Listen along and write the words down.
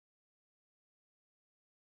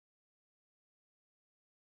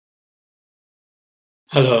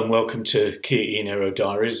Hello and welcome to Kia e-Niro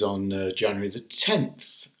Diaries on January the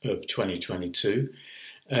 10th of 2022.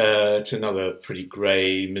 It's another pretty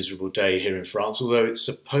grey, miserable day here in France, although it's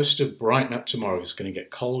supposed to brighten up tomorrow. It's going to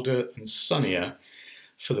get colder and sunnier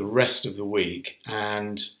for the rest of the week,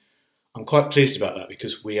 and I'm quite pleased about that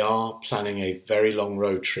because we are planning a very long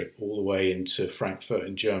road trip all the way into Frankfurt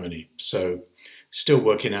in Germany. So still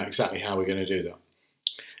working out exactly how we're going to do that.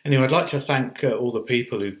 Anyway, I'd like to thank all the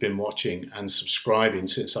people who've been watching and subscribing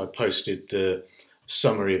since I posted the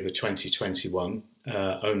summary of the 2021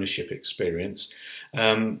 ownership experience. So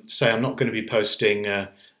I'm not going to be posting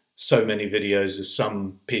so many videos as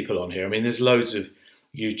some people on here. I mean, there's loads of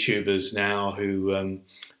YouTubers now who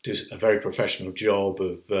do a very professional job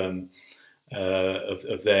of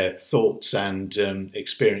their thoughts and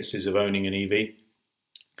experiences of owning an EV.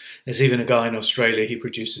 There's even a guy in Australia, he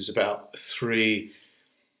produces about 3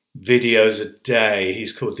 videos a day.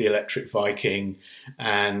 He's called the Electric Viking,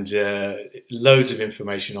 and loads of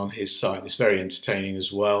information on his site. It's very entertaining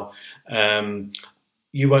as well.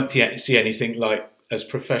 You won't see anything like as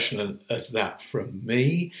professional as that from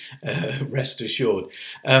me, rest assured.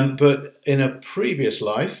 But in a previous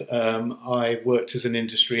life, I worked as an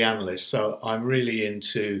industry analyst, so I'm really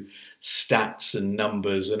into stats and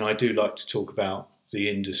numbers, and I do like to talk about the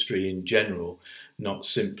industry in general, not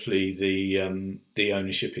simply the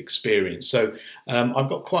ownership experience. So I've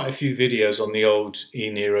got quite a few videos on the old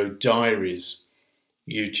e-Niro Diaries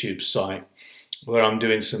YouTube site where I'm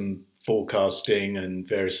doing some forecasting and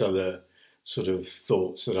various other sort of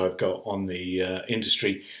thoughts that I've got on the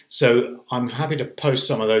industry. So I'm happy to post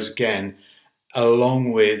some of those again,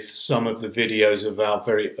 along with some of the videos of our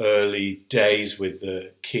very early days with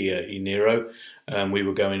the Kia e-Niro. We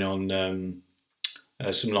were going on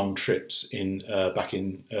some long trips back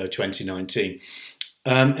in 2019.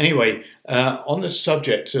 Anyway, on the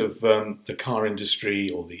subject of the car industry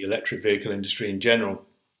or the electric vehicle industry in general,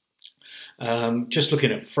 just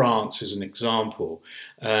looking at France as an example,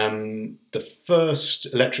 the first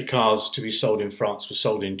electric cars to be sold in France were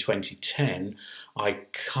sold in 2010. I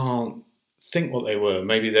can't think what they were.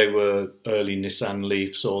 Maybe they were early Nissan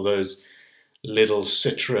Leafs or those little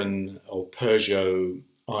Citroën or Peugeot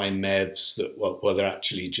iMEVs that, well, they're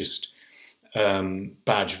actually just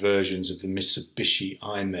badge versions of the Mitsubishi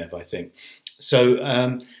iMEV, I think.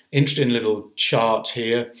 So interesting little chart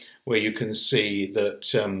here where you can see that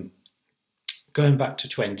going back to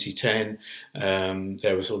 2010,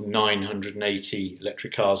 there were sort of 980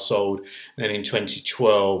 electric cars sold. Then in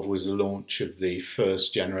 2012 was the launch of the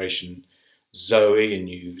first generation Zoe, and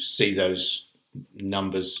you see those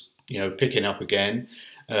numbers, picking up again.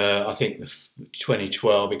 I think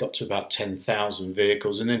 2012 it got to about 10,000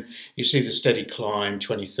 vehicles, and then you see the steady climb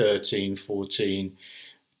 2013, 14,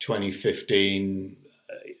 2015,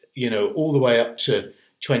 all the way up to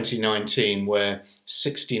 2019 where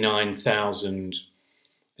 69,000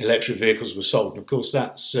 electric vehicles were sold. And of course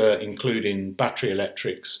that's including battery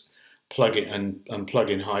electrics, plug-in and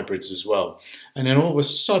plug-in hybrids as well. And then all of a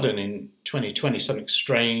sudden in 2020 something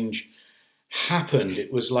strange happened.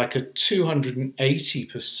 It was like a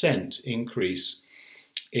 280% increase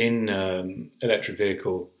in electric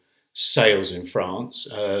vehicle sales in France,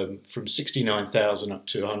 from 69,000 up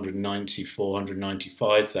to 194,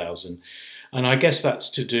 195,000. And I guess that's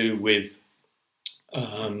to do with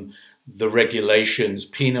the regulations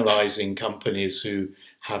penalising companies who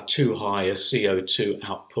have too high a CO2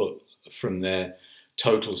 output from their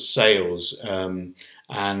total sales.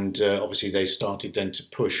 And obviously they started then to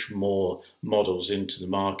push more models into the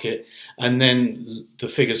market. And then the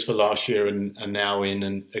figures for last year are now in,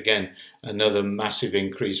 and again, another massive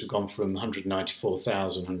increase. We've gone from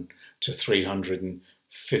 194,000 to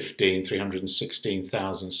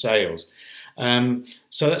 316,000 sales.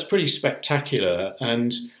 So that's pretty spectacular.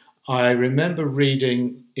 And I remember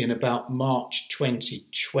reading in about March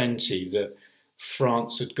 2020 that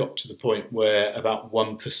France had got to the point where about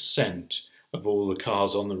 1% of all the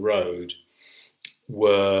cars on the road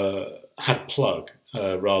had a plug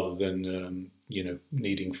rather than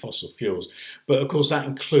needing fossil fuels. But of course that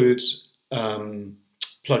includes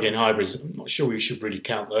plug-in hybrids. I'm not sure we should really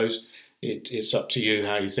count those. It's up to you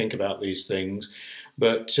how you think about these things.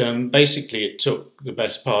 But basically it took the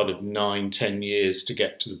best part of 9-10 years to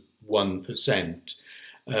get to the 1%.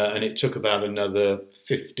 And it took about another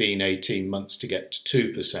 15-18 months to get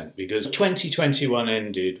to 2%, because 2021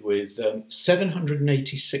 ended with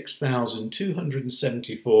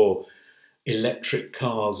 786,274 electric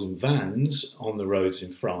cars and vans on the roads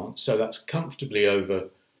in France. So that's comfortably over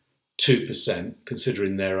 2%,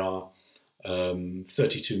 considering there are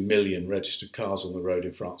 32 million registered cars on the road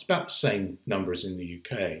in France, about the same number as in the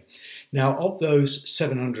UK. Now, of those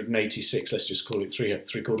 786, let's just call it three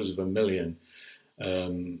quarters of a million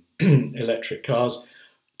electric cars,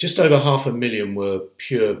 just over 500,000 were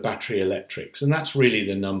pure battery electrics, and that's really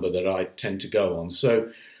the number that I tend to go on. So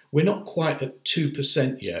we're not quite at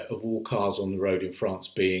 2% yet of all cars on the road in France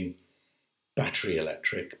being battery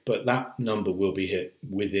electric, but that number will be hit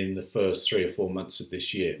within the first 3 or 4 months of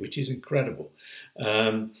this year, which is incredible.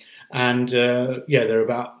 Yeah, there are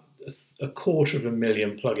about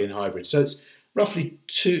 250,000 plug-in hybrids. So it's roughly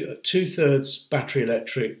two-thirds battery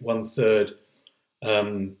electric, one-third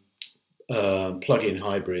plug-in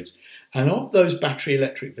hybrids. And of those battery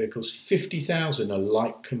electric vehicles, 50,000 are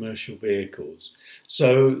light commercial vehicles.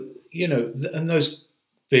 So, you know, and those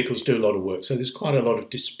vehicles do a lot of work. So there's quite a lot of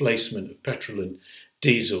displacement of petrol and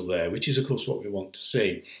diesel there, which is, of course, what we want to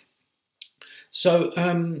see. So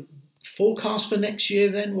forecast for next year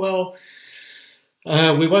then? Well,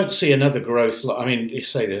 we won't see another growth. I mean, you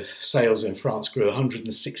say the sales in France grew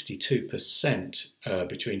 162%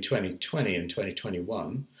 between 2020 and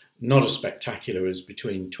 2021. Not as spectacular as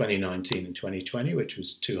between 2019 and 2020, which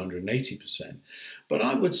was 280%. But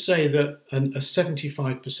I would say that a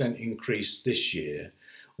 75% increase this year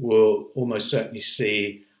will almost certainly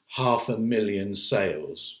see 500,000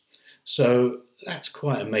 sales. So that's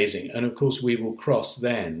quite amazing. And of course, we will cross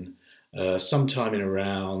then sometime in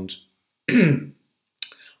around, I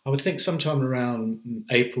would think sometime around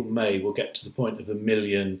April, May, we'll get to the point of 1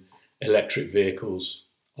 million electric vehicles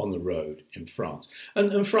on the road in France.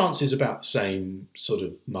 And France is about the same sort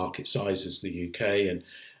of market size as the UK, and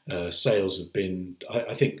sales have been,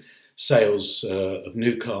 I think, sales of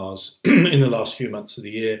new cars in the last few months of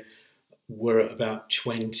the year were at about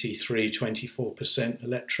 23–24%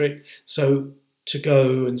 electric. So to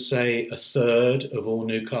go and say a third of all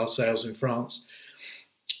new car sales in France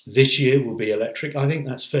this year will be electric, I think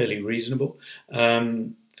that's fairly reasonable.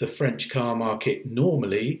 The French car market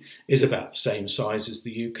normally is about the same size as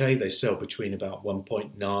the UK. They sell between about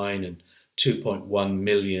 1.9 and 2.1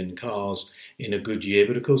 million cars in a good year.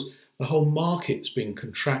 But of course, the whole market's been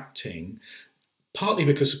contracting, partly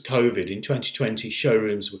because of COVID. In 2020,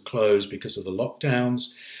 showrooms were closed because of the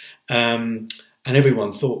lockdowns. And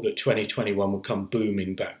everyone thought that 2021 would come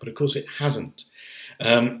booming back. But of course, it hasn't.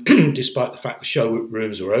 Despite the fact the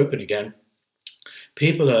showrooms were open again,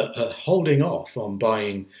 people are holding off on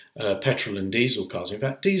buying petrol and diesel cars. In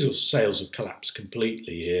fact, diesel sales have collapsed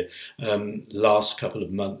completely here. Last couple of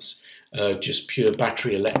months, just pure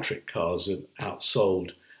battery electric cars have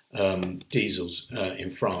outsold diesels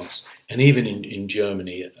in France, and even in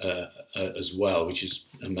Germany as well, which is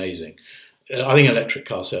amazing. I think electric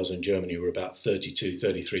car sales in Germany were about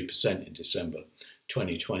 32–33% in December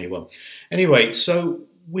 2021. Anyway, so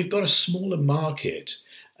we've got a smaller market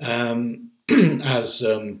as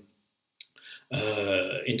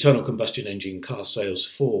internal combustion engine car sales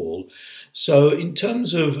fall. So in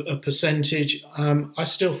terms of a percentage, I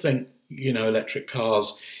still think, you know, electric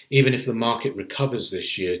cars, even if the market recovers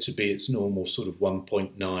this year to be its normal sort of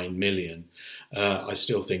 1.9 million, I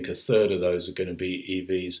still think a third of those are going to be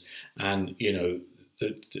EVs. And, you know,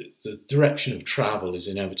 the direction of travel is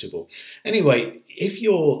inevitable. Anyway, if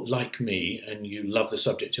you're like me and you love the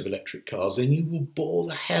subject of electric cars, then you will bore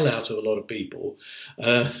the hell out of a lot of people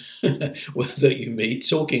that you meet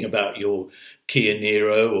talking about your Kia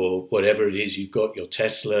Niro or whatever it is you've got, your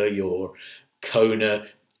Tesla, your Kona.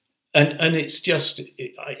 And it's just,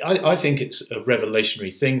 I think it's a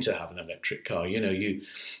revolutionary thing to have an electric car. You know, you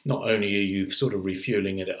not only are you sort of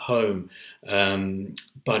refueling it at home,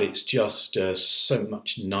 but it's just so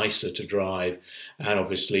much nicer to drive. And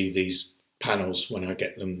obviously these panels, when I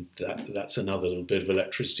get them, that's another little bit of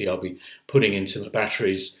electricity I'll be putting into the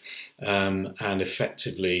batteries and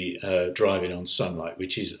effectively driving on sunlight,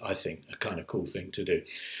 which is, I think, a kind of cool thing to do.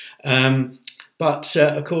 But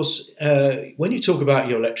of course, when you talk about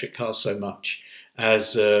your electric cars so much,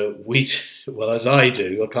 as as I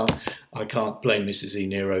do, I can't blame Mrs.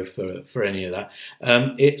 e-Niro for any of that.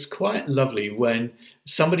 It's quite lovely when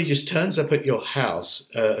somebody just turns up at your house,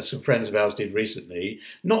 as some friends of ours did recently,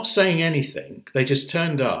 not saying anything. They just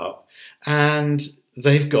turned up and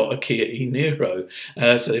they've got a Kia e-Niro.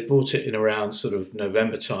 So they bought it in around sort of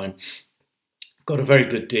November time. Got a very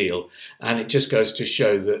good deal, and it just goes to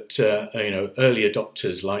show that you know, early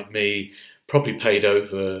adopters like me probably paid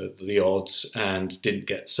over the odds and didn't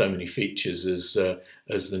get so many features as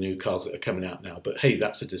the new cars that are coming out now. But hey,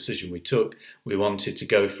 that's a decision we took. We wanted to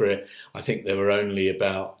go for it. I think there were only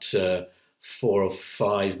about 4 or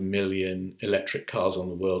 5 million electric cars on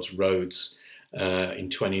the world's roads in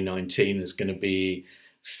 2019. There's going to be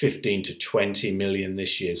 15 to 20 million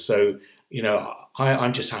this year. So, you know,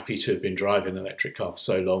 I'm just happy to have been driving an electric car for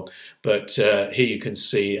so long. But here you can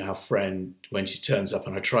see our friend when she turns up,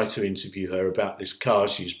 and I tried to interview her about this car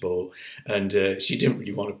she's bought, and she didn't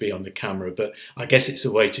really want to be on the camera, but I guess it's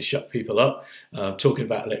a way to shut people up. Talking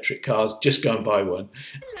about electric cars, just go and buy one.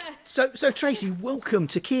 So Tracy, welcome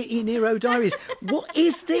to Kia e-Niro Diaries. What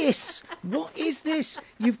is this? What is this?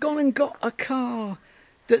 You've gone and got a car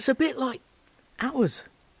that's a bit like ours.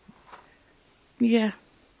 Yeah.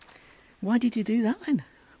 Why did you do that then?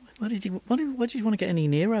 Why did you want to get an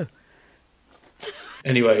e-Niro?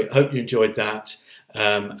 Anyway, hope you enjoyed that.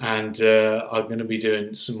 I'm going to be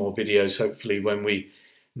doing some more videos, hopefully, when we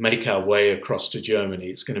make our way across to Germany.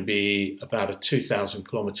 It's going to be about a 2,000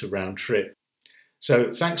 kilometre round trip.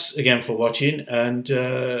 So thanks again for watching, and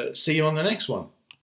see you on the next one.